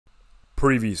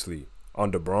Previously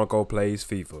on the Bronco Plays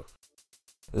FIFA.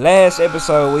 Last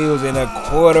episode, we was in the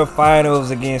quarterfinals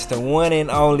against the one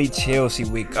and only Chelsea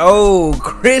with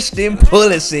Christian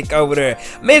Pulisic over there,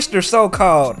 Mr.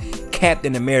 So-called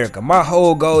Captain America. My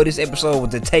whole goal this episode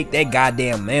was to take that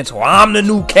goddamn mantle. I'm the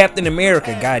new Captain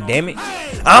America, goddammit.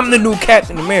 I'm the new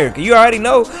Captain America. You already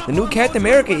know the new Captain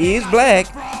America is black.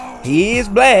 He is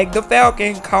black. The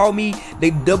Falcon. Call me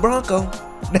the Bronco.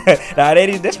 Nah,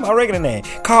 that's my regular name.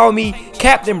 Call me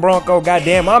Captain Bronco.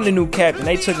 Goddamn, I'm the new captain.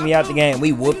 They took me out the game.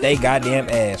 We whooped they goddamn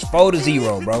ass.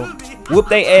 4-0, bro. Whoop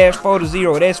they ass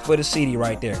 4-0. That's for the city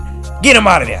right there. Get them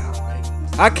out of there.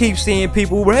 I keep seeing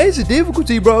people raise the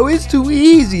difficulty, bro. It's too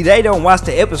easy. They don't watch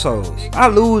the episodes. I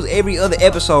lose every other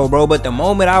episode, bro. But the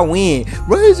moment I win,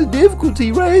 raise the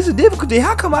difficulty, raise the difficulty.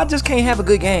 How come I just can't have a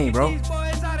good game, bro?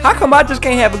 How come I just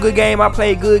can't have a good game? I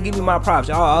play good, give me my props.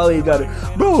 Y'all always gotta,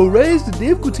 bro, raise the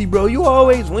difficulty, bro. You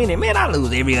always winning. Man, I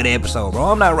lose every other episode, bro.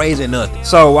 I'm not raising nothing.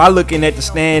 So I looking at the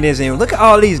standings and look at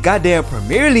all these goddamn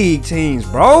Premier League teams,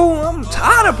 bro. I'm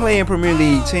tired of playing Premier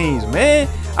League teams, man.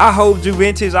 I hope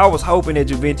Juventus, I was hoping that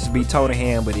Juventus beat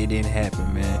Tottenham, but it didn't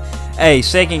happen, man. Hey,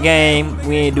 second game,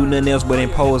 we ain't do nothing else but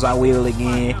impose our will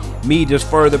again. Me just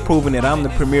further proving that I'm the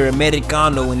premier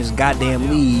Americano in this goddamn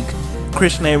league.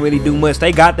 Christian ain't really do much.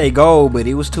 They got their goal, but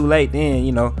it was too late then,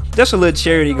 you know. Just a little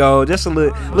charity goal, just a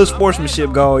little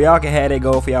sportsmanship goal. Y'all can have that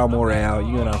goal for y'all morale,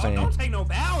 you know what I'm saying? Don't take no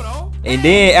foul, though. And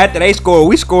then after they scored,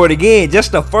 we scored again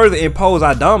just to further impose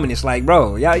our dominance. Like,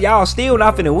 bro, y'all still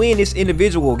not finna win this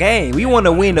individual game. We want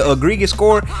to win the aggregate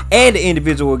score and the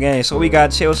individual game. So we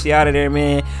got Chelsea out of there,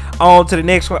 man. On to the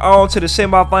next one, on to the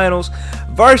semifinals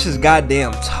versus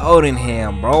goddamn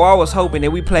Tottenham, bro. I was hoping that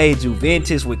we played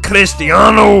Juventus with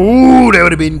Cristiano. Ooh, that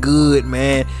would have been good,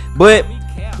 man. But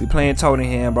we playing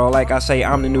Tottenham, bro. Like I say,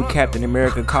 I'm the new Captain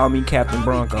America. Call me Captain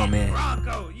Bronco, man.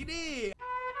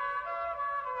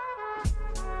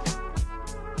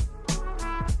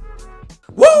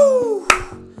 Woo!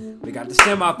 We got the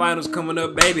semifinals coming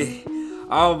up, baby.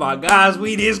 Oh my gosh,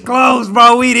 we this close,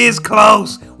 bro. We this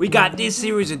close. We got this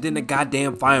series and then the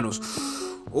goddamn finals.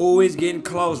 Oh, it's getting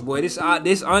close, boy. This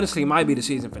honestly might be the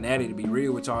season finale, to be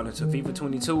real with y'all. Into FIFA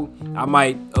 22, I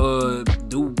might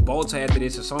do bolts after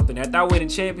this or something. After I win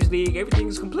the Champions League, everything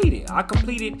is completed. I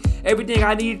completed everything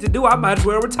I needed to do. I might as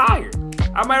well retire.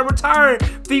 I might retire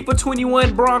FIFA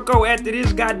 21 Bronco after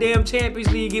this goddamn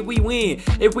Champions League if we win.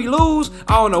 If we lose,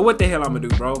 I don't know what the hell I'm gonna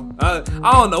do, bro. I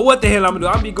don't know what the hell I'm gonna do.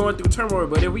 I'll be going through turmoil,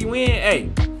 but if we win, hey,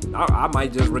 I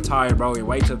might just retire, bro, and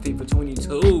wait till FIFA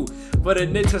 22. But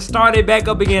to start it back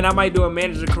up again, I might do a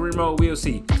manager career mode. We'll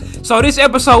see. So this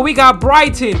episode, we got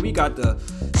Brighton. We got the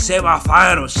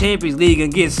semifinals Champions League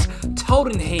against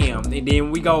Tottenham, and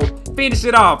then we go finish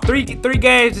it off. Three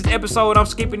games this episode. I'm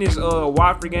skipping this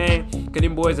Watford game because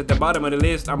them boys at the bottom of the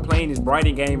list. I'm playing this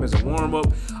Brighton game as a warm up.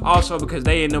 Also because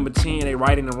they in number 10, they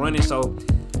right in the running. So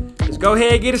let's go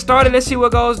ahead and get it started. Let's see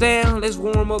what goes down. Let's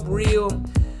warm up real.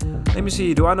 Let me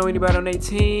see. Do I know anybody on their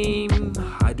team?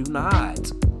 I do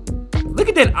not. Look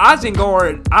at that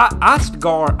Ostigard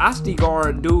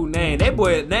dude name. That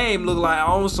boy name look like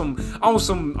on some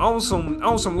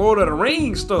Lord of the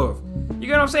Rings stuff. You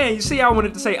get what I'm saying? You see, I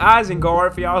wanted to say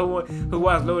Isengard for y'all who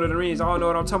watch Lord of the Rings. I don't know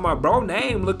what I'm talking about. Bro,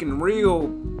 name looking real.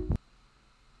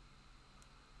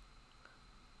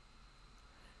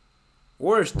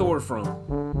 Where's Thor from?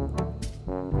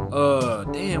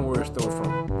 Damn, where's Thor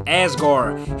from?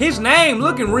 Asgard. His name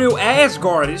looking real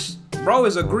Asgardish. Bro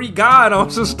is a Greek god on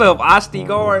some stuff.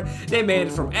 Ostigard. That man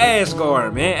is from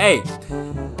Asgard, man. Hey,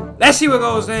 let's see what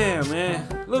goes down,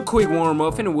 man. Little quick warm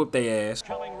up. Finna whoop their ass.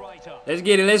 Let's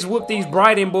get it. Let's whoop these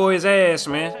Brighton boys' ass,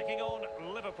 man.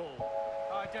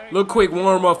 Little quick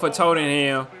warm up for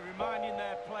Tottenham.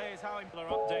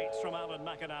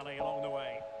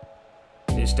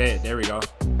 It's that. There we go.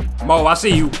 Mo, I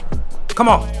see you. Come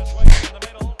on.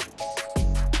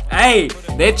 Hey,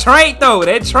 that trait though.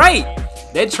 That trait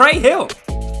help.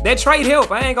 That trait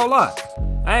help. I ain't gonna lie.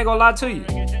 I ain't gonna lie to you.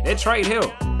 That trait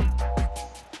help.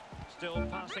 Still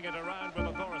passing it around with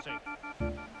authority.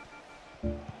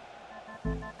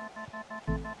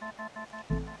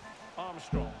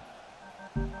 Armstrong.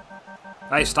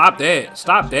 Hey, stop that.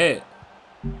 Stop that.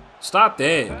 Stop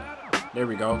that. There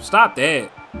we go. Stop that.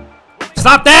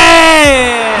 Stop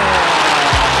that!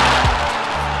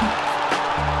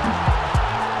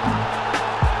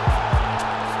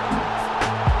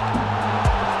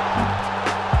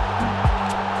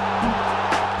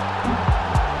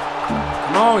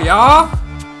 Come on, y'all.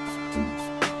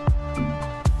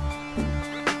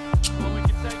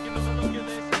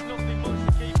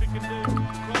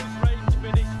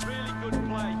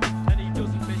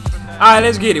 Alright,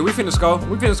 let's get it. We finna score.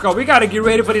 We finna score. We gotta get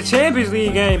ready for the Champions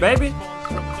League game, baby.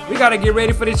 We gotta get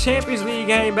ready for the Champions League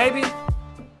game, baby.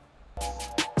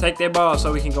 Take that ball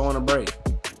so we can go on a break.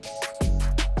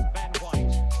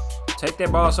 Take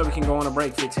that ball so we can go on a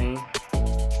break, 15.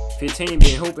 15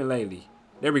 been hooping lately.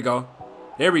 There we go.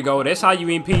 There we go. That's how you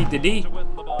impede the D.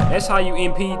 That's how you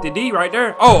impede the D right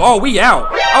there. Oh, we out.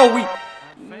 Oh, we...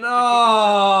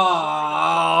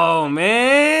 No,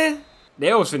 man.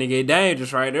 They was finna get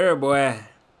dangerous right there, boy.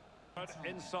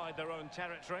 Inside their own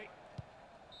territory.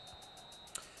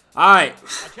 All right.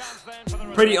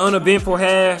 Pretty uneventful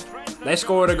half. They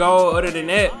scored a goal. Other than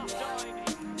that,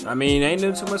 I mean, ain't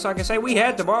too much I can say. We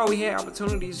had the ball. We had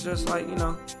opportunities, just like, you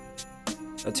know,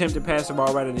 attempt to pass the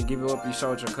ball rather than give it up. You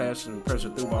showed your class and pressure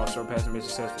through ball, short pass and be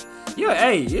successful. Yeah,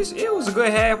 hey, it was a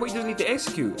good half. We just need to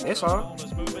execute. That's all.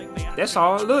 That's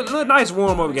all. Little nice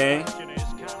warm-up game.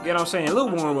 You know what I'm saying? A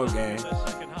little warm-up game.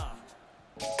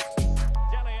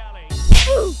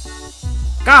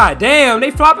 God damn,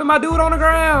 they flopping my dude on the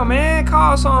ground, man.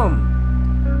 Call something.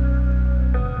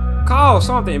 Call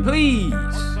something, please.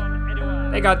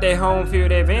 They got that home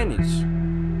field advantage.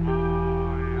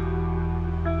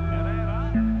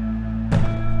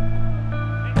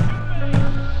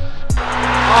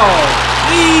 Oh,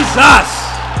 Jesus.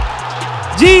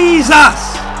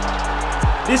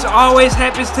 This always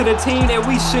happens to the team that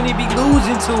we shouldn't be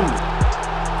losing to.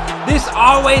 This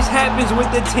always happens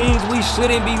with the teams we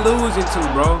shouldn't be losing to,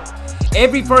 bro.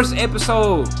 Every first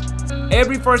episode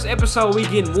we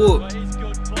getting whooped.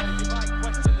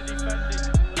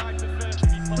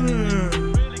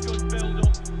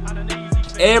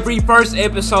 Every first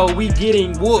episode we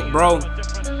getting whooped, bro.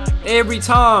 Every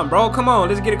time, bro. Come on,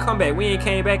 let's get a comeback. We ain't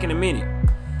came back in a minute.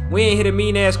 We ain't hit a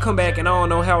mean ass comeback in I don't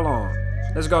know how long.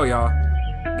 Let's go, y'all.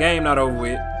 Game not over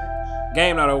with.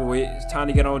 Game not over with. It's time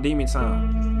to get on demon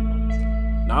time.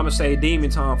 Now I'm gonna say demon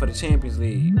time for the Champions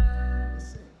League.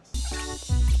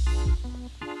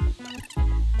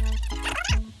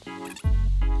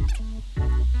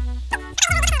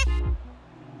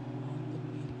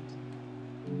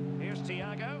 Here's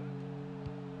Thiago.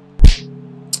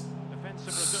 Defensive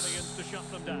Brazilians to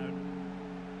shut them down.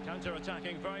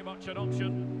 Counter-attacking, very much an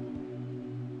option.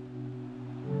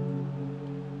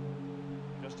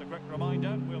 Just a quick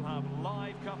reminder, we'll have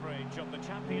live coverage of the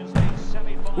Champions League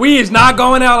semi-final. We is not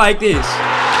going out like this.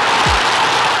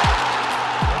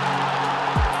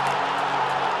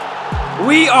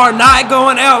 We are not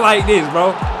going out like this,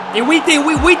 bro. And we think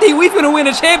we finna win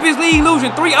the Champions League,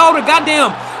 losing 3-0 to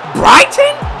goddamn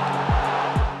Brighton?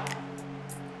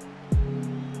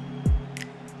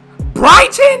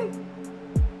 Brighton?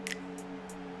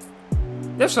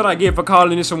 That's what I get for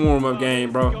calling this a warm-up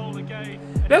game, bro.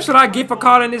 That's what I get for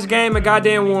calling this game a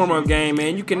goddamn warm-up game,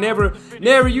 man. You can never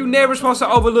supposed to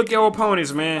overlook your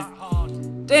opponents, man.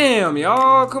 Damn,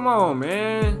 y'all, come on,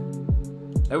 man.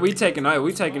 Hey, we taking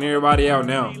everybody out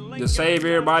now to save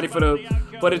everybody for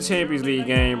the Champions League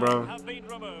game, bro.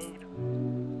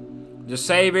 Just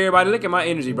save everybody. Look at my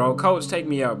energy, bro. Coach, take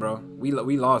me out, bro.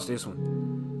 We lost this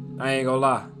one. I ain't gonna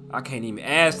lie. I can't even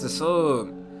ask the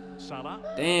sub.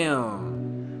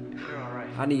 Damn.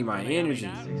 I need my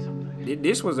energy.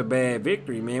 This was a bad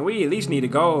victory, man. We at least need a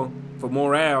goal for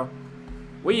morale.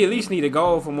 We at least need a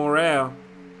goal for morale.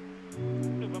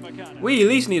 We at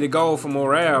least need a goal for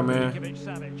morale, man.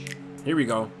 Here we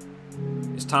go.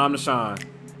 It's time to shine.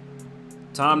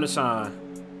 Time to shine.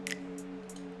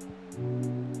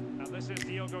 And this is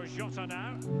Diogo Jota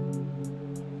now.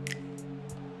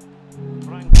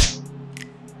 Bronco.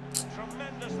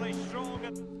 Tremendously strong.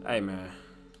 Hey, man.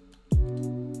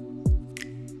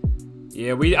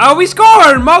 Yeah, we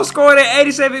scored. Mo scored at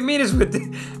 87 minutes with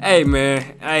it. Hey, man.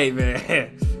 Hey, man.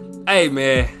 Hey,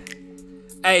 man.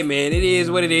 Hey, man. It is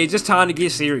what it is. Just time to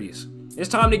get serious. It's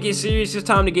time to get serious. It's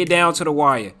time to get down to the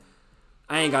wire.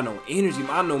 I ain't got no energy.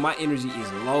 I know my energy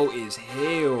is low as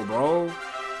hell, bro.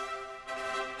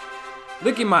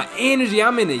 Look at my energy.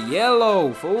 I'm in the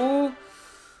yellow, fool.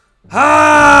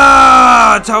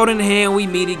 Toe in hand, we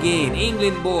meet again.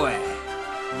 England boy.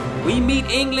 We meet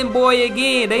England boy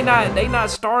again. They not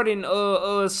starting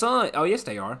son. Oh yes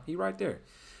they are. He right there.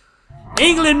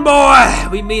 England boy.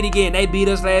 We meet again. They beat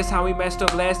us last time. We messed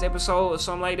up last episode or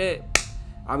something like that.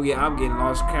 I'm getting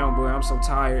lost count, boy. I'm so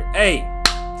tired. Hey.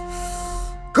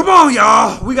 Come on,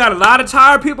 y'all. We got a lot of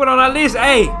tired people on our list.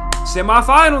 Hey,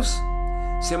 semifinals.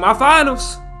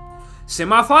 Semifinals.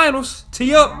 Semifinals.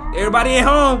 Tee up. Everybody at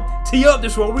home. Tee up.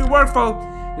 This is what we work for.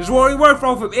 This is what we work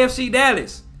for, from FC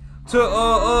Dallas to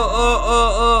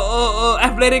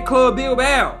Athletic Club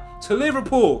Bilbao to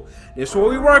Liverpool. This is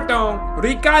what we worked on.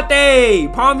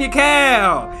 Ricate, Palm your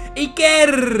cow,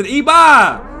 Iker,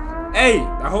 Iba. Hey,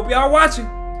 I hope y'all watching.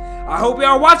 I hope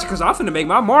y'all watching because I'm finna make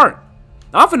my mark.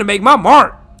 I'm finna make my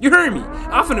mark. You heard me?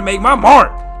 I'm finna make my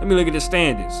mark. Let me look at the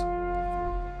standings.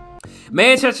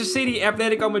 Manchester City,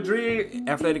 Atletico Madrid.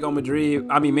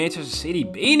 I mean, Manchester City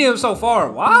beating them so far.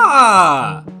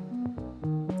 Why?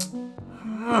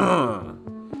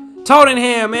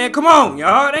 Tottenham, man. Come on,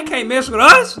 y'all. They can't mess with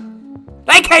us.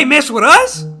 They can't mess with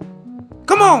us.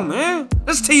 Come on, man.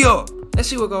 Let's tee up. Let's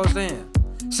see what goes down.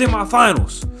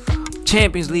 Semi-finals.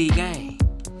 Champions League game.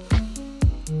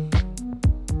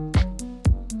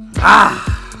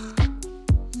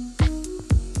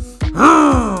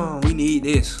 We need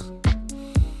this.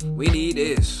 We need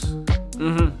this.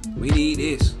 We need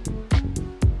this.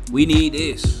 We need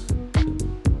this.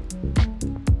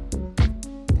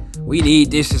 We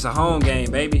need this. It's a home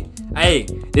game, baby. Hey,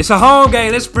 it's a home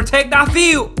game. Let's protect our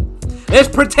field. Let's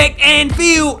protect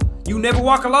Anfield. You never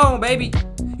walk alone, baby.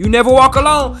 You never walk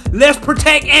alone. Let's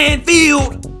protect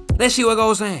Anfield. Let's see what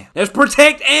goes down. Let's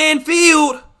protect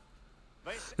Anfield.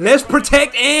 Let's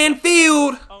protect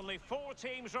Anfield. Only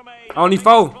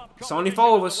four. It's only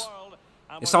four of us.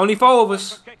 It's only four of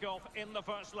us.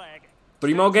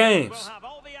 3 more games.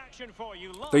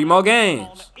 3 more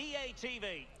games.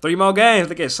 3 more games.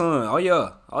 Look at Son. Oh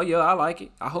yeah. Oh yeah, I like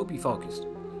it. I hope he focused.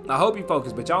 I hope he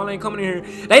focused. But y'all ain't coming in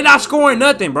here. They not scoring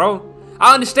nothing, bro.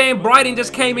 I understand Brighton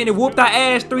just came in and whooped our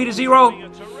ass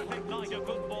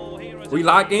 3-0. We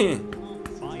locked in.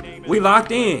 We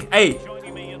locked in. Hey.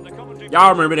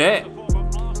 Y'all remember that.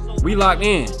 We locked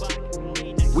in.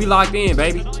 We locked in,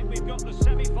 baby.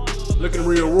 Looking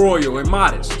real royal and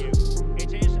modest.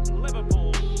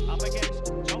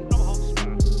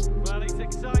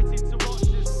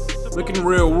 Looking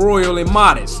real royal and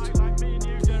modest.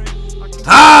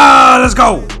 Let's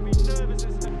go.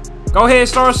 Go ahead,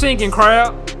 start singing,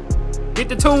 crowd. Get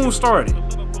the tune started.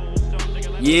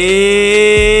 Yeah.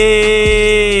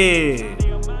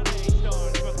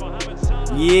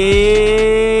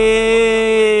 Yeah.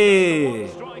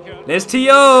 Let's tee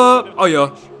up. Oh,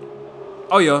 yeah.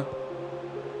 Oh, yeah.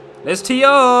 Let's tee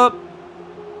up.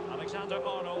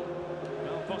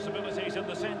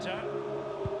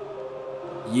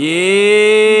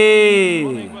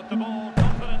 Yeah.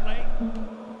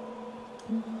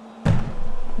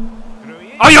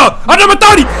 Oh, yeah. Oh, number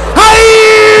 30.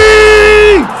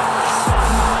 Hey!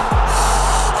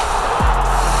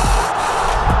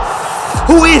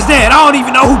 Who is that? I don't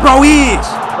even know who bro is.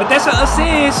 But that's an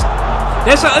assist.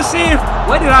 That's an assist.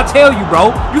 What did I tell you,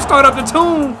 bro? You start up the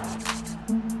tune.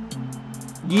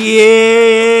 Yeah.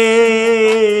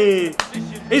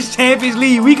 It's Champions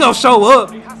League. We gonna show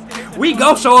up. We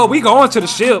gonna show up. We going to the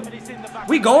ship.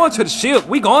 We going to the ship.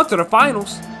 We going to the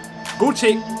finals.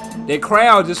 Gucci. That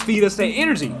crowd just feed us that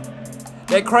energy.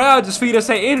 That crowd just feed us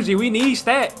that energy. We need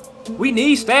stat. We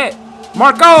need stat.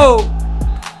 Marco.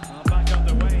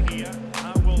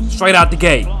 Straight out the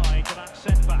gate.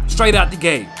 Straight out the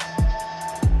gate.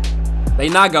 They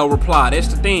not gonna reply. That's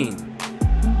the thing.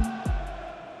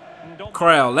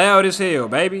 Crowd loud as hell,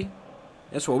 baby.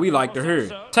 That's what we like to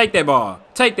hear. Take that ball.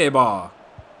 Take that ball.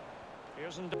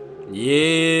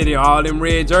 Yeah, all them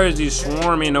red jerseys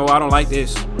swarming. No, I don't like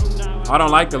this. I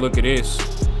don't like the look of this.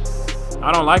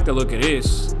 I don't like the look of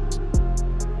this.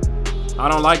 I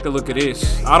don't like the look of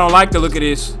this. I don't like the look of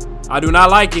this. I do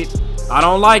not like it. I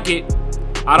don't like it.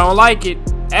 I don't like it.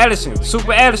 Addison,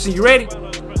 Super Addison, you ready?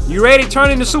 You ready?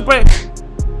 Turn into Super.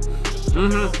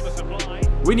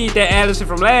 We need that Addison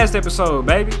from last episode,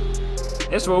 baby.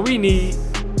 That's what we need.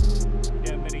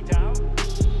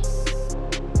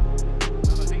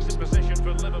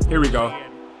 Here we go.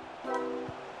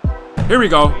 Here we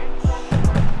go.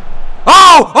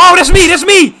 Oh, that's me. That's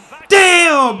me.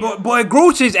 Damn, boy,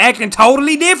 Grooch is acting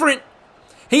totally different.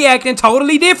 He acting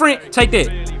totally different. Take that.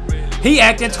 He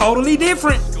acting totally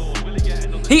different.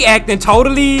 He acting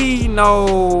totally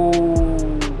no.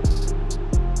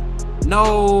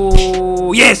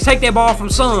 Yes, take that ball from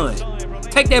Son.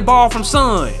 Take that ball from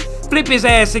Son. Flip his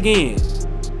ass again.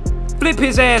 Flip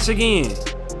his ass again.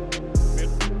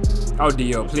 Oh,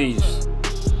 Dio, please.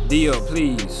 Dio,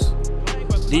 please.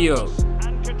 Dio.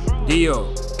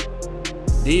 Dio.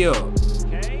 Dio.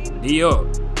 Dio.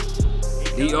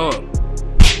 Dio.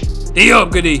 Dio,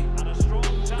 goodie.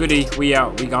 Goodie, we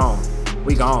out. We gone.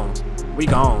 We gone. We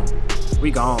gone.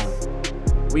 We gone.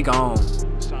 We gone.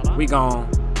 We gone.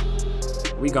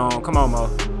 We gone. Come on, Mo.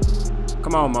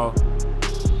 Come on, Mo.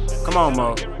 Come on,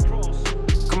 Mo.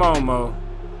 Come on, Mo.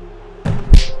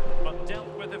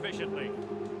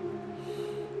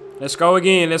 Let's go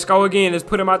again. Let's go again. Let's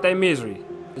put him out that misery.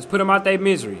 Let's put him out that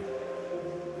misery.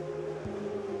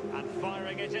 And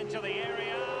firing it into the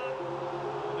area.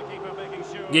 The keeper making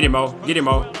sure. Get him, Mo. Get him,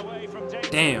 Mo.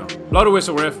 Damn. Blow the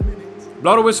whistle, ref.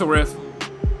 Blow the whistle, ref.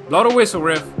 Blow the whistle,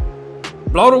 ref.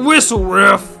 Blow the whistle,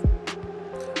 ref.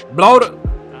 Blow the...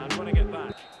 And winning it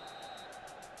back.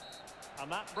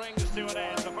 And that brings to an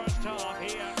end the first half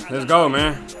here. Let's go,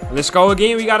 man. Let's go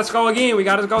again. We gotta score again. We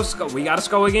gotta go. We gotta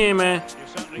score again, man.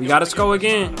 We gotta score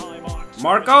again.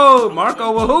 Marco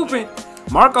was hooping.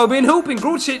 Marco been hooping.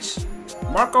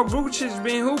 Marco Grucic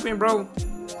been hooping, bro.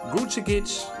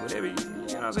 Grucic, whatever you know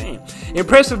what I'm saying.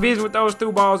 Impressive vision with those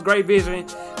through balls. Great vision.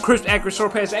 Crisp, accurate,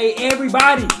 short pass. Hey,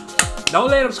 everybody. Don't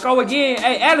let them score again.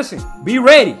 Hey, Allison, be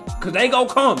ready. Because they gonna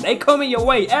come. They coming your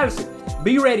way. Allison,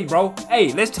 be ready, bro.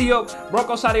 Hey, let's tee up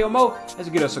Bronco Sadio Mo. Let's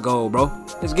get us a goal, bro.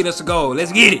 Let's get us a goal.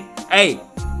 Let's get it. Hey,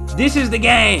 this is the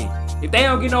game. If they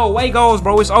don't get no away goals,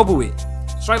 bro, it's over with.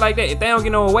 Straight like that. If they don't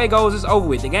get no away goals, it's over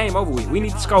with. The game over with. We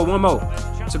need to score one more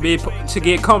to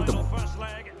get comfortable.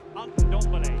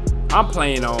 I'm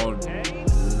playing on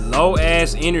low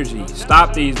ass energy.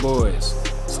 Stop these boys.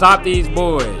 Stop these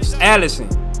boys. Allison.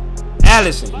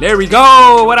 There we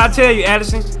go. What I tell you,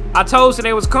 Allison? I told you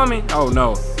they was coming. Oh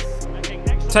no.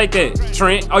 Take that,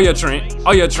 Trent. Oh yeah, Trent.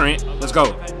 Oh yeah, Trent. Let's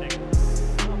go.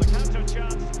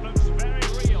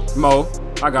 Mo,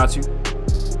 I got you.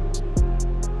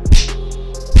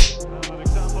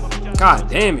 God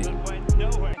damn it.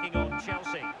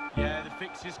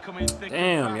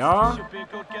 Damn, y'all.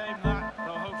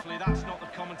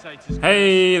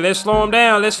 Hey, let's slow him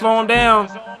down. Let's slow him down.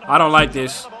 I don't like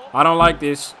this. I don't like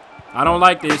this. I don't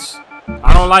like this.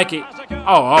 I don't like it.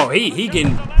 Oh, he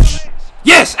getting...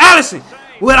 Yes, Allison.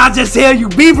 What I just tell you,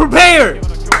 be prepared.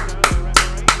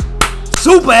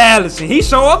 Super Allison. He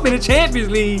show up in the Champions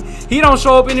League. He don't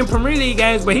show up in the Premier League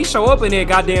games, but he show up in that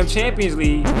goddamn Champions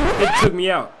League. He took me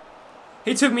out.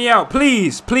 He took me out.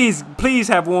 Please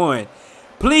have won.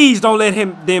 Please don't let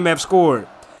them have scored.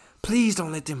 Please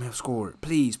don't let them have scored.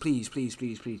 Please.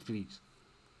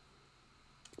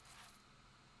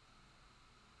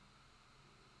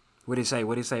 What it say?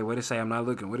 I'm not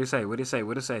looking. What it say?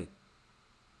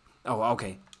 Oh,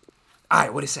 okay. All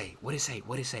right, what it say?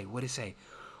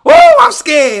 Oh, I'm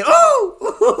scared.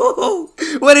 Oh,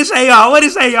 what it say, y'all?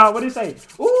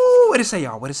 Ooh, what it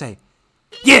say?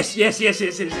 Yes.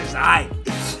 All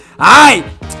right.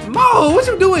 Mo, what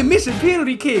you doing missing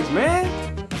penalty kicks, man?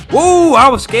 Woo, I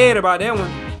was scared about that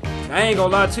one. I ain't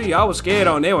gonna lie to you, I was scared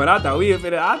on that one. I thought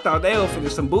they were finna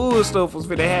some bull stuff was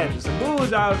finna happen. Some bull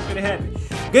jobs was finna happen.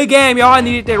 Good game, y'all. I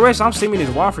needed that rest. I'm simming this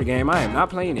Wofford game. I am not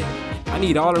playing it. I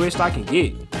need all the rest I can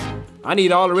get.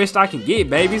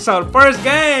 Baby. So the first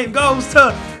game goes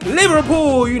to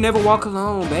Liverpool. You never walk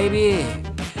alone, baby.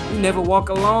 You never walk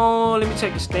alone. Let me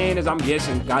check the standings. I'm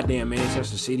guessing goddamn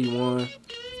Manchester City won.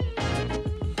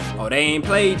 Oh, they ain't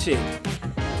played yet.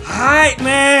 Alright,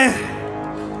 man.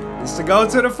 This to go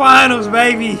to the finals,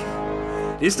 baby.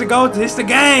 This the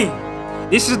game.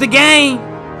 This is the game.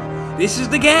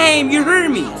 You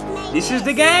heard me. This is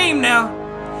the game now.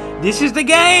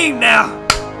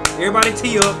 Everybody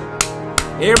tee up.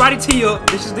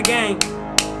 This is the game.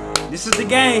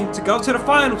 To go to the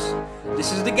finals.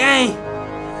 This is the game.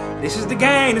 This is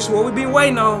what we've been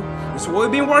waiting on. This is what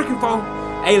we've been working for.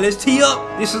 Hey, let's tee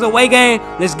up. This is a away game.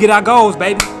 Let's get our goals,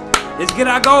 baby.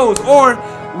 Or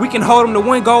we can hold them to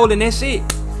one goal and that's it.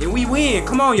 And we win.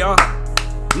 Come on, y'all.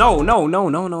 No.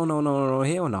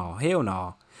 Hell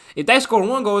no. If they score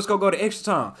one goal, it's going to go to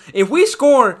extra time. If we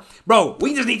score, bro,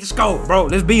 we just need to score, bro.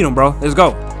 Let's beat them, bro. Let's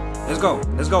go. This is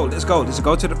to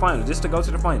go to the finals. This is to go to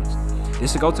the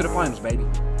finals, baby.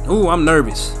 Ooh, I'm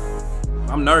nervous.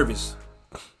 I'm nervous,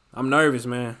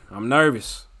 man. I'm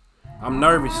nervous. I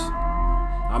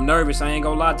ain't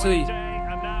gonna lie to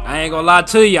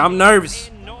you. I'm nervous.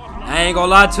 I ain't gonna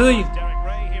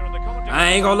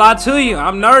lie to you.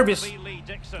 I'm nervous.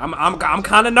 I'm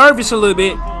kind of nervous a little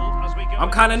bit.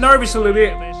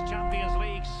 This Champions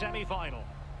League semi-final.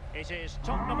 It is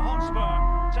Tottenham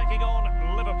Hotspur taking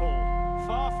on Liverpool.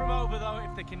 Far from over though.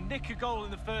 If they can nick a goal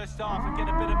in the first half and get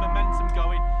a bit of momentum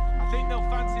going, I think they'll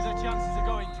fancy their chances of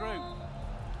going through.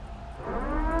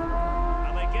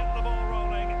 And they get the ball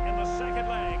rolling in the second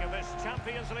leg of this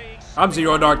Champions League. I'm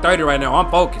 0 dark 30 right now.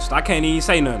 I'm focused. I can't even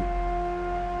say nothing.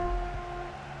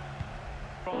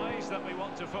 That we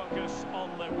want to focus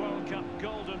on the World Cup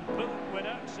Golden Boot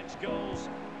winner, 6 goals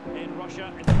in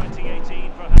Russia in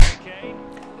 2018 for Harry Kane.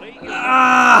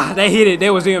 They hit it.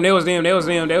 That was them.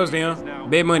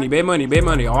 Bet money.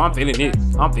 Oh, I'm feeling it,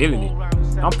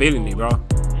 bro.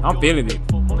 I'm feeling it.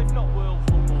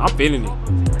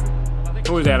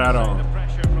 Who is that out on?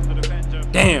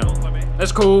 Damn.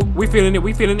 That's cool. We feeling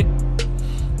it.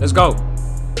 Let's go.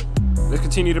 Let's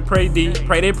continue to pray D.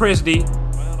 Pray they press D.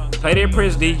 Play their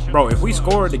press D. Bro, if we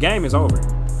score, the game is over.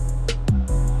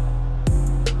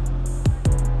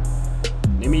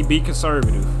 be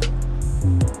conservative.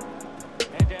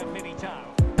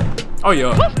 Oh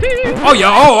yeah. Oh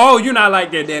yeah. Oh, you're not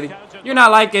like that, Daddy. You're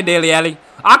not like that, Dele Alli.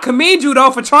 I commend you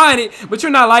though for trying it, but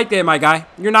you're not like that, my guy.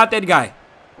 You're not that guy.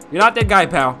 You're not that guy,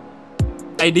 pal.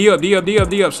 Hey, D up, D up, D up,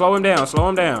 D up. Slow him down, slow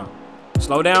him down.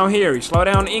 Slow down, Harry. Slow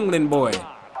down, England boy.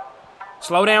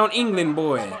 Slow down, England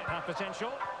boy.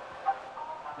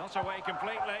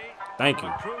 Thank you.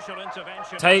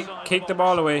 Kick the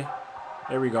ball away.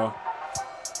 There we go.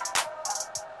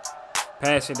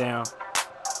 Pass it down.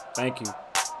 Thank you.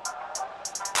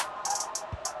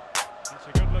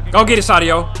 Go get it,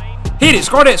 Sadio. Hit it.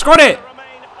 Score that. Score that.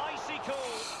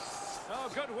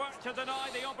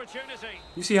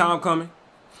 You see how I'm coming?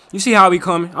 You see how we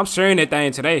coming? I'm sharing that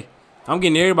thing today. I'm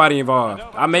getting everybody involved.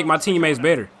 I make my teammates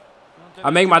better. I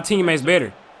make my teammates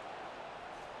better.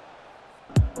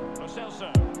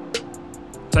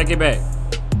 Take it back.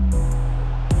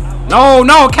 No,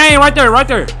 no, Kane right there, right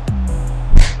there.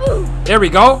 There we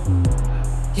go.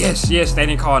 Yes, yes, they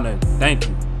didn't call nothing. Thank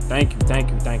you. Thank you, thank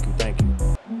you, thank you, thank you.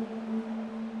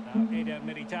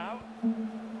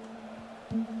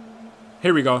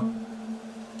 Here we go.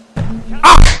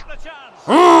 Ah!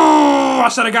 Oh, I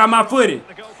should have got my footing.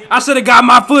 I should have got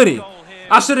my footing.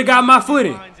 I should have got my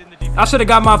footing. I should have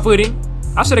got my footing.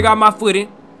 I should have got my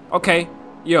footing. Okay.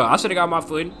 Yeah, I should have got my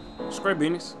footing. Square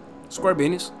business. Square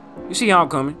business. You see how I'm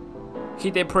coming.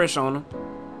 Keep that pressure on him.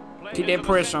 Keep that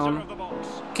pressure on him.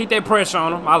 Keep that pressure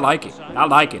on him. I like it. I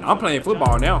like it. I'm playing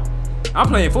football now. I'm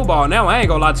playing football now. I ain't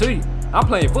gonna lie to you. I'm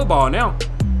playing football now.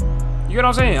 You get what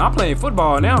I'm saying? I'm playing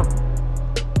football now.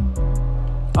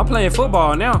 I'm playing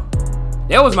football now.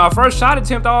 That was my first shot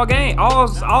attempt all game.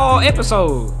 All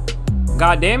episode.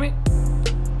 God damn it.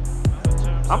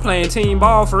 I'm playing team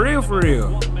ball for real, for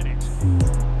real.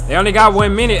 They only got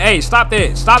 1 minute. Hey, stop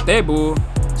that. Stop that, bull.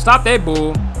 Stop that,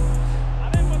 bull.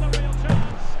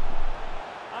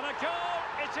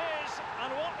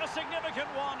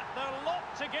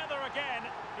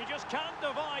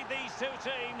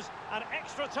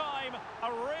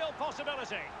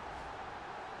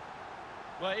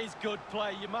 Well, it is good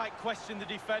play. You might question the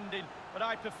defending, but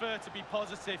I prefer to be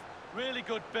positive. Really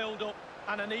good build-up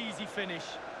and an easy finish.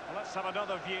 Well, let's have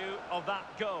another view of that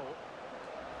goal.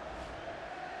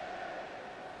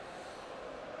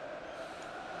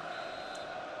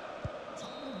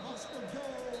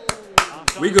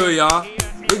 We good, y'all.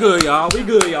 We good, y'all. We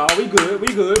good, y'all. We good. We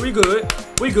good. We good.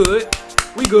 We good.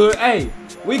 We good. Hey,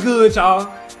 we good,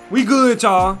 y'all. We good,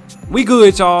 y'all. We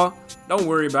good, y'all. Don't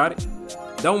worry about it.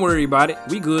 Don't worry about it.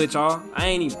 We good, y'all. I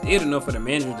ain't even did enough for the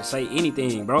manager to say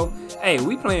anything, bro. Hey,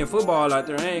 we playing football out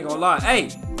there. I ain't gonna lie. Hey,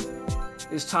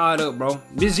 it's tied up, bro.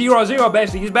 It's 0-0,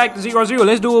 basically. He's back to 0-0.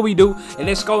 Let's do what we do. And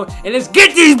let's go. And let's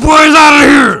get these boys out of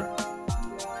here.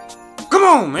 Come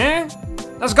on, man.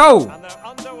 Let's go. And they're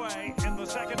underway in the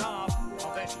second half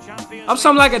of this Champions I'm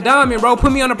something like a diamond, bro.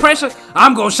 Put me under pressure.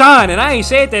 I'm gonna shine. And I ain't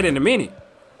said that in a minute.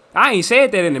 I ain't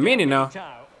said that in a minute now.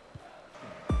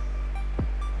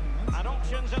 And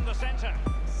options in the centre.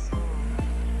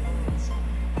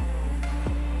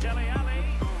 Dele Alli.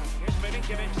 Here's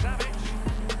Milinkovic Savic.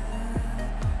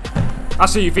 I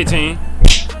see you, 15.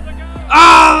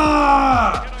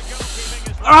 Ah!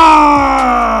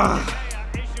 Ah!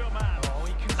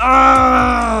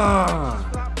 Ah!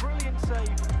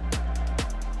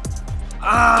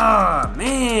 Ah,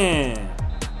 man.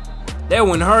 That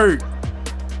one hurt.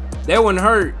 That one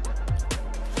hurt.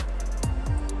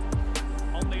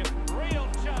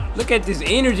 Look at this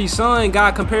energy son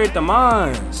got compared to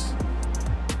mine's.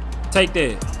 Take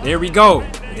that. There we go.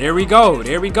 There we go.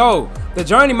 There we go. The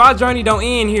journey, my journey don't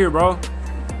end here, bro.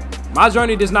 My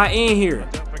journey does not end here.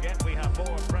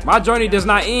 My journey does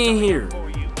not end here.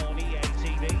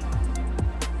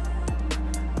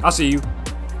 I see you.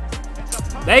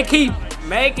 They keep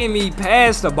making me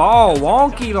pass the ball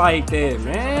wonky like that,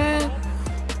 man.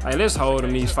 Hey, let's hold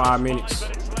them these 5 minutes.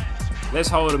 Let's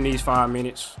hold them these 5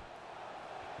 minutes.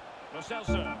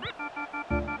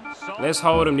 Let's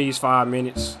hold them these 5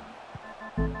 minutes.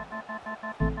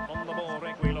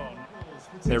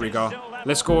 There we go.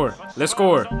 Let's score. Let's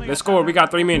score. Let's score. We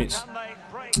got 3 minutes.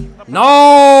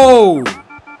 No!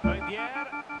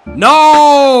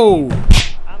 No!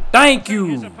 Thank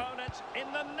you.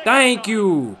 Thank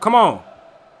you. Come on.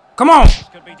 Come on.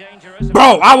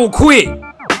 Bro, I will quit.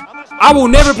 I will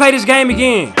never play this game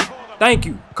again. Thank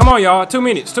you. Come on, y'all. 2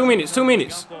 minutes. 2 minutes. 2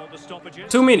 minutes.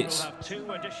 2 minutes.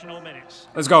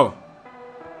 Let's go.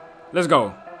 Let's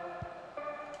go.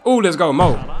 Ooh, let's go,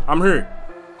 Mo. I'm here.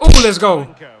 Ooh, let's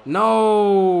go.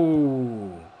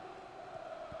 No.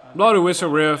 Blow the whistle,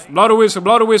 ref. Blow the whistle.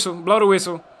 Blow the whistle. Blow the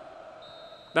whistle.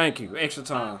 Thank you. Extra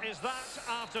time.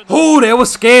 Oh, that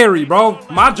was scary, bro.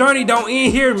 My journey don't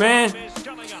end here, man.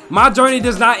 My journey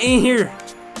does not end here.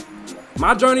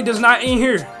 My journey does not end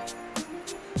here.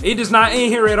 It does not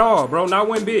end here at all, bro. Not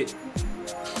one bit.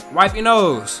 Wipe your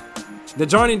nose. The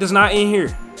journey does not end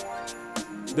here.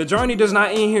 The journey does not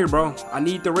end here, bro. I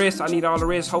need the rest. I need all the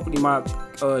rest. Hopefully my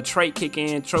trait kick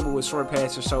in. Trouble with short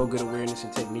passes. So good awareness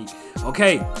and technique.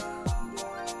 Okay.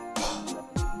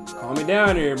 Calm it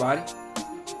down, everybody.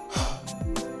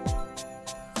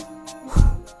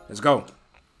 Let's go.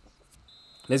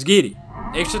 Let's get it.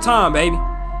 Extra time, baby.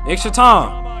 Extra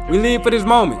time. We live for this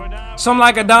moment. Something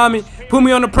like a diamond. Put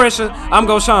me under pressure. I'm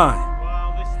gonna shine.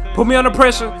 Put me under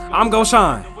pressure. I'm gonna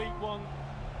shine.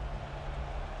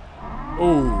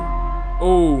 Ooh.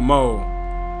 Ooh, Mo.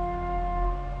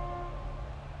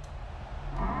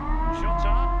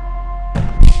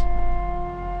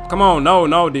 Come on. No,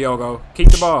 no, Diogo.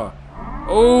 Keep the ball.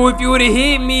 Oh, if you would have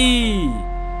hit me.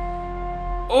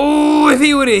 Oh, if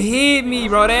he would have hit me,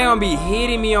 bro. They don't be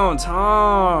hitting me on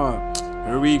time.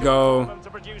 Here we go.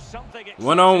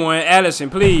 One-on-one. Allison,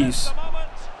 please.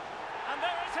 And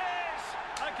there it is.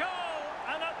 A goal.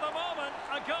 And at the moment,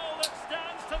 a goal that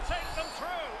stands to take them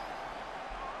through.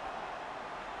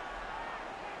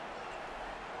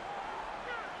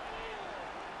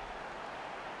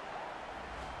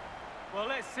 Well,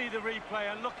 let's see the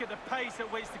replay and look at the pace at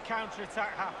which the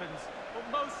counter-attack happens. But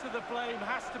most of the blame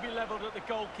has to be levelled at the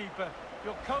goalkeeper.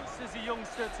 You're coached as a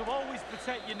youngster to always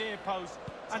protect your near post,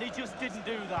 and he just didn't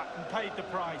do that and paid the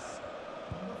price.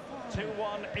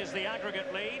 2-1 is the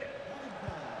aggregate lead.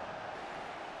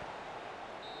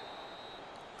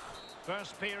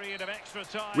 First period of extra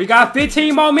time. We got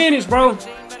 15 more minutes, bro.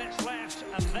 15 minutes left,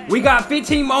 and then We got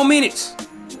 15 more minutes.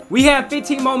 We have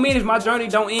 15 more minutes. My journey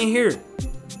don't end here.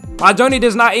 My journey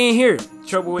does not end here.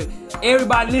 Trouble with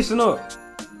everybody, listen up.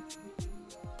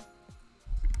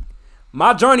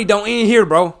 My journey don't end here,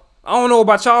 bro. I don't know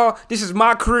about y'all. This is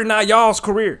my career, not y'all's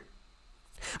career.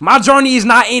 My journey is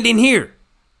not ending here.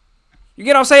 You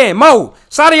get what I'm saying? Mo,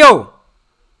 Sadio,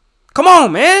 come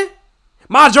on, man.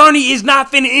 My journey is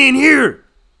not finna end here.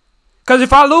 Because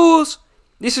if I lose,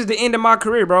 this is the end of my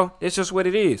career, bro. It's just what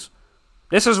it is.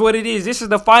 This is what it is. This is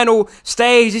the final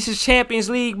stage. This is Champions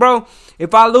League, bro.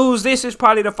 If I lose, this is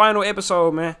probably the final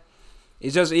episode, man.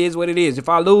 It just is what it is. If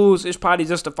I lose, it's probably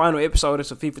just the final episode.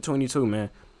 It's a FIFA 22, man.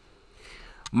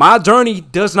 My journey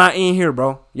does not end here,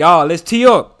 bro. Y'all, let's tee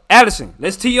up. Addison,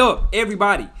 let's tee up.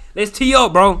 Everybody, let's tee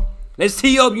up, bro. Let's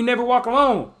tee up. You never walk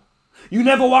alone. You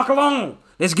never walk alone.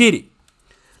 Let's get it.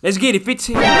 Let's get it.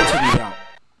 15 minutes to be out.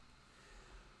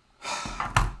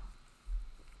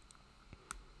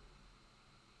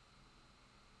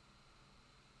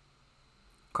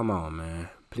 Come on, man.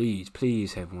 Please,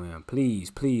 please have one.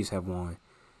 Please, please have one.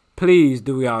 Please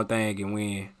do y'all thing and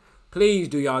win. Please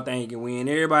do y'all thing and win.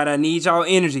 Everybody, I need y'all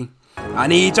energy. I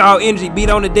need y'all energy. Beat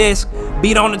on the desk.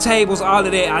 Beat on the tables. All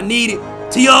of that. I need it.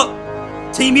 Tee up.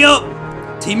 Tee me up.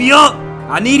 Tee me up.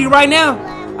 I need it right now.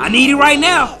 I need it right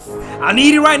now. I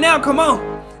need it right now. Come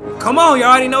on. Come on. You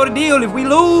already know the deal. If we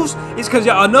lose, it's because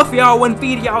enough of y'all wasn't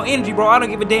feeding y'all energy, bro. I don't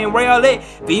give a damn where y'all at.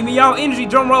 Feed me y'all energy.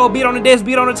 Drum roll. Beat on the desk.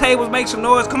 Beat on the tables. Make some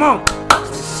noise. Come on.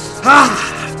 Come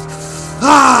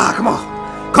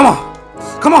on. Come on.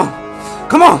 Come on.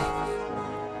 Come on.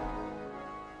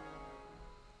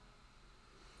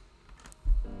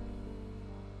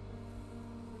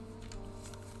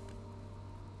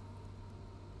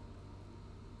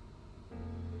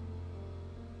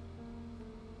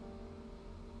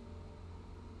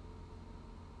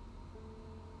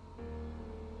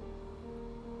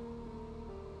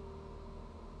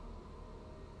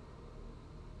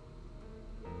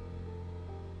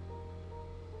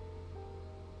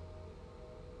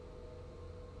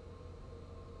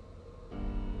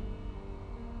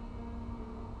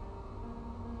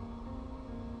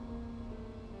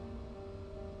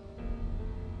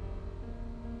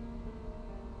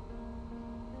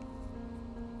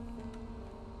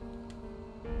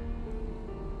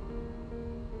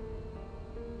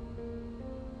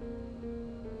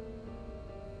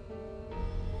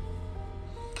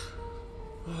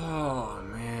 Oh,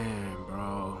 man,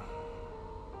 bro.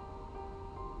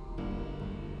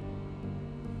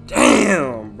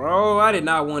 Damn, bro. I did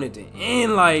not want it to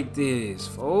end like this,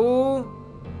 fool.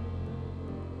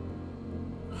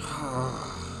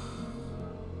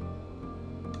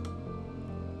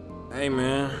 Hey,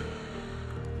 man.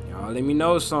 Y'all let me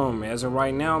know something. As of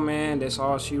right now, man, that's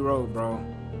all she wrote, bro.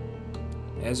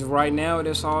 As of right now,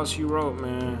 that's all she wrote,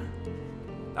 man.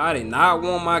 I did not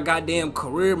want my goddamn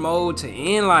career mode to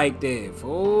end like that,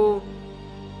 fool.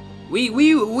 We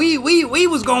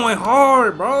was going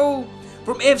hard, bro.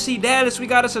 From FC Dallas, we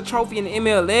got us a trophy in the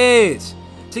MLS.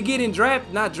 To getting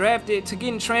to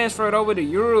getting transferred over to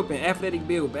Europe and Athletic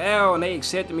Bilbao, and they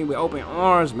accepted me with open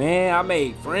arms, man. I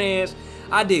made friends.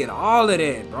 I did all of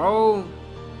that, bro.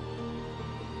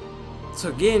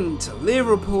 To getting to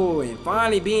Liverpool and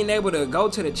finally being able to go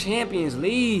to the Champions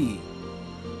League.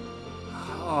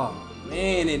 Oh,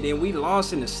 man, and then we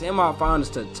lost in the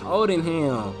semifinals to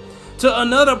Tottenham. To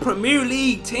another Premier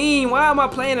League team. Why am I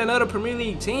playing another Premier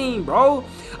League team, bro?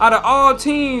 Out of all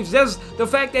teams, that's the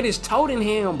fact that it's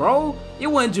Tottenham, bro. It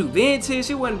wasn't Juventus,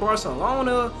 it wasn't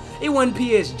Barcelona, it wasn't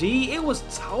PSG, it was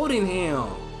Tottenham.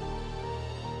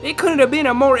 It couldn't have been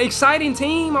a more exciting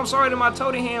team. I'm sorry to my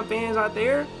Tottenham fans out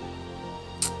there.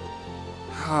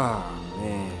 Oh,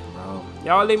 man, bro.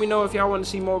 Y'all let me know if y'all want to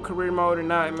see more career mode or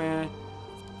not, man.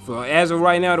 For as of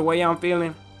right now, the way I'm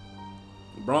feeling,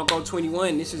 Bronco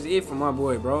 21, this is it for my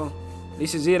boy, bro.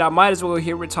 This is it. I might as well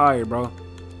hit retire, bro.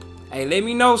 Hey, let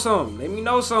me know something. Let me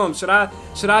know something. Should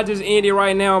I just end it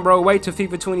right now, bro? Wait till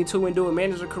FIFA 22 and do a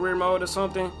manager career mode or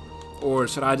something? Or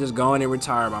should I just go in and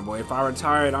retire, my boy? If I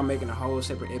retired, I'm making a whole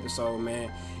separate episode, man.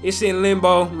 It's in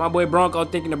limbo. My boy Bronco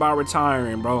thinking about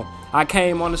retiring, bro. I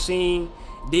came on the scene,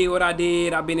 did what I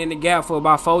did. I've been in the gap for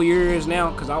about 4 years now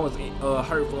because I was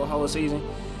hurt for a whole season.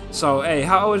 So, hey,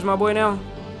 how old is my boy now?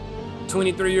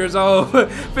 23 years old.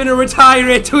 Finna retire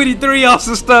at 23 off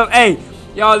some stuff. Hey,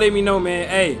 y'all let me know, man.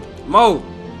 Hey, Mo,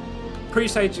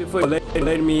 appreciate you for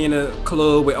letting me in the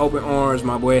club with open arms,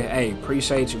 my boy. Hey,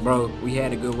 appreciate you, bro. We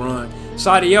had a good run.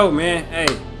 Sadio, man. Hey,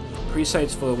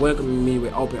 appreciate you for welcoming me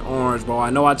with open arms, bro. I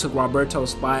know I took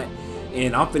Roberto's spot,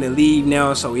 and I'm finna leave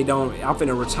now, so I'm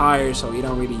finna retire, so he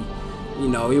don't really, you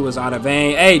know, he was out of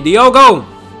vein. Hey, Diogo,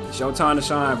 it's your time to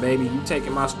shine, baby. You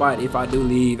taking my spot if I do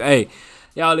leave. Hey,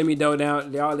 y'all let me know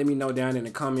down. Y'all let me know down in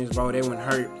the comments, bro. They wouldn't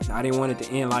hurt. I didn't want it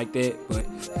to end like that, but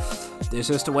this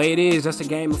is the way it is. That's the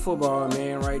game of football,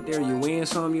 man. Right there, you win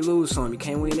some, you lose some. You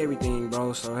can't win everything,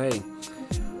 bro. So hey,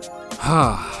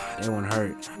 they wouldn't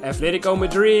hurt. Atletico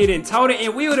Madrid and Tottenham,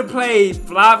 and we would have played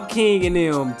Flop King and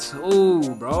them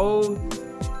too, bro.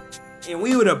 And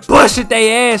we would have busted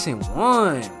their ass and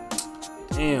won.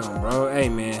 Damn, bro. Hey,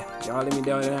 man. Y'all let me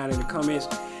know down in the comments.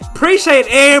 Appreciate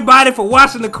everybody for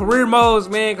watching the career modes,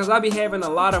 man, because I be having a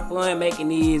lot of fun making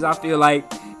these. I feel like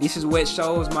this is what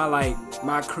shows my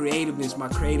creativeness, my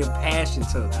creative passion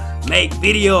to make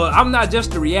videos. I'm not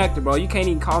just a reactor, bro. You can't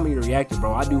even call me a reactor,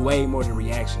 bro. I do way more than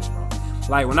reactions, bro.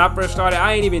 Like, when I first started,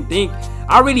 I ain't even think.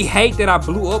 I really hate that I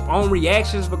blew up on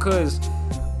reactions because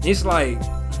it's like,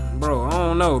 bro, I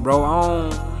don't know, bro.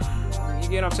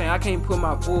 You get what I'm saying? I can't put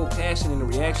my full passion in the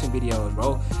reaction videos,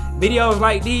 bro. Videos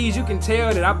like these, you can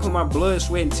tell that I put my blood,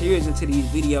 sweat, and tears into these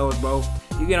videos, bro.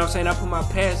 You get what I'm saying? I put my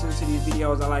passion into these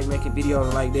videos. I like making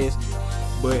videos like this.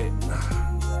 But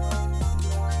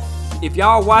if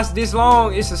y'all watch this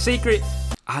long, it's a secret.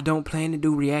 I don't plan to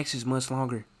do reactions much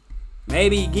longer.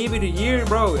 Maybe give it a year,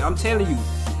 bro. I'm telling you.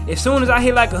 As soon as I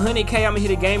hit like 100K, I'm gonna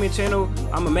hit a gaming channel.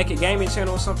 I'm gonna make a gaming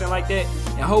channel or something like that.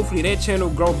 And hopefully that channel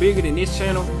grow bigger than this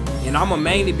channel. And I'm gonna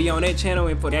mainly be on that channel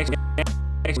and for the actual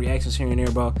reactions here and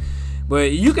there, bro.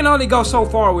 But you can only go so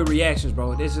far with reactions,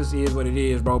 bro. This just is what it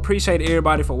is, bro. Appreciate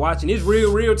everybody for watching. It's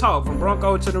real talk from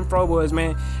Bronco to them Pro Boys,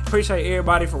 man. Appreciate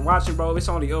everybody for watching, bro. It's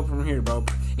only up from here, bro.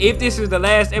 If this is the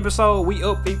last episode, we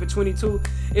up FIFA 22.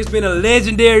 It's been a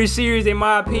legendary series, in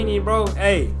my opinion, bro.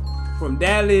 Hey, from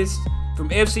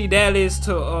FC Dallas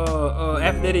to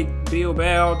Athletic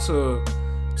Bilbao to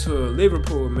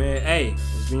Liverpool, man. Hey,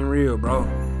 it's been real, bro.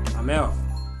 I'm out.